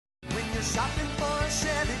you're shopping for a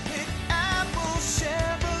Chevy, pick Apple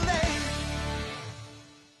Chevrolet.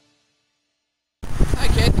 Hi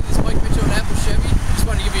Kathy, this is Mike Mitchell at Apple Chevy. Just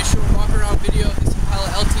wanted to give you a short walk-around video of this Impala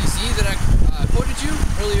LTZ that I quoted you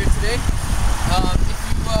earlier today.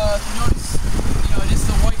 If you notice, it is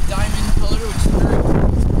the white diamond color, which is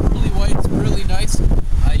really white. It's really nice.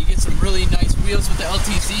 You get some really nice wheels with the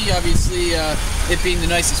LTZ. Obviously, it being the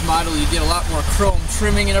nicest model, you get a lot more chrome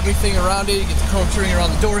trimming and everything around it. You get the chrome trimming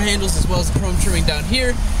around the door handles as well as the chrome trimming down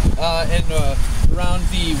here and around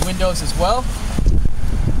the windows as well.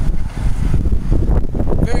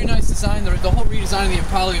 Very nice design. The whole redesign of the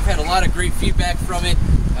Impala, we've had a lot of great feedback from it.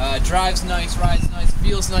 Drives nice, rides nice,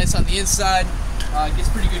 feels nice on the inside. Gets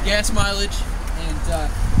pretty good gas mileage, and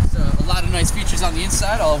a lot of nice features on the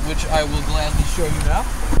inside, all of which I will gladly show you now.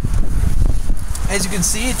 As you can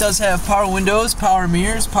see, it does have power windows, power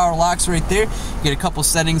mirrors, power locks right there. You get a couple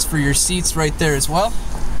settings for your seats right there as well.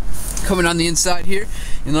 Coming on the inside here,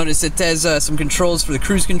 you'll notice it has some controls for the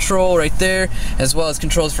cruise control right there, as well as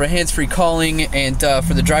controls for hands-free calling and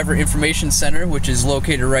for the driver information center, which is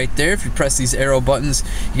located right there. If you press these arrow buttons,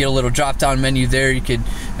 you get a little drop-down menu there. You could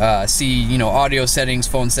see, audio settings,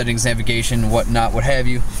 phone settings, navigation, whatnot, what have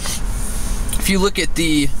you. If you look at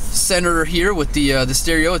the center here with the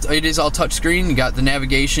stereo, it is all touchscreen. You got the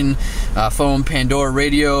navigation, phone, Pandora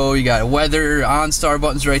radio, you got weather, OnStar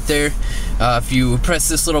buttons right there. If you press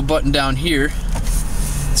this little button down here,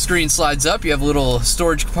 the screen slides up. You have a little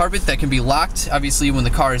storage compartment that can be locked, obviously, when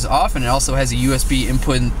the car is off, and it also has a USB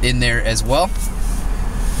input in there as well.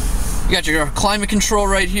 You got your climate control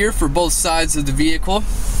right here for both sides of the vehicle.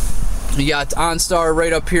 You got OnStar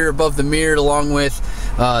right up here above the mirror, along with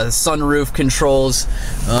sunroof controls.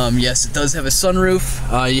 Yes, it does have a sunroof.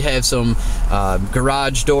 You have some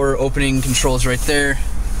garage door opening controls right there.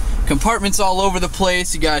 Compartments all over the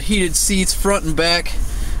place. You got heated seats front and back.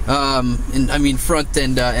 Front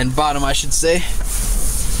and bottom, I should say.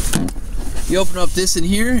 You open up this in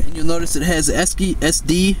here, and you'll notice it has a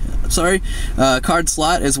SD card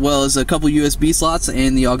slot, as well as a couple USB slots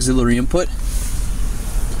and the auxiliary input.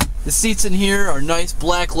 The seats in here are nice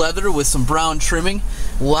black leather with some brown trimming.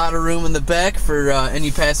 A lot of room in the back for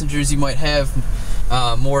any passengers you might have,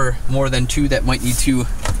 more than two that might need to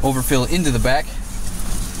overfill into the back.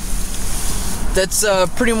 That's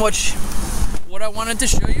pretty much what I wanted to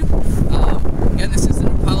show you. Again, this is an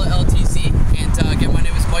Impala LTZ, and again, my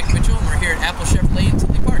name is Mike Mitchell, and we're here at Apple Chevrolet in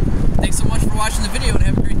Tinley Park. Thanks so much for watching the video, and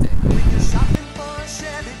have a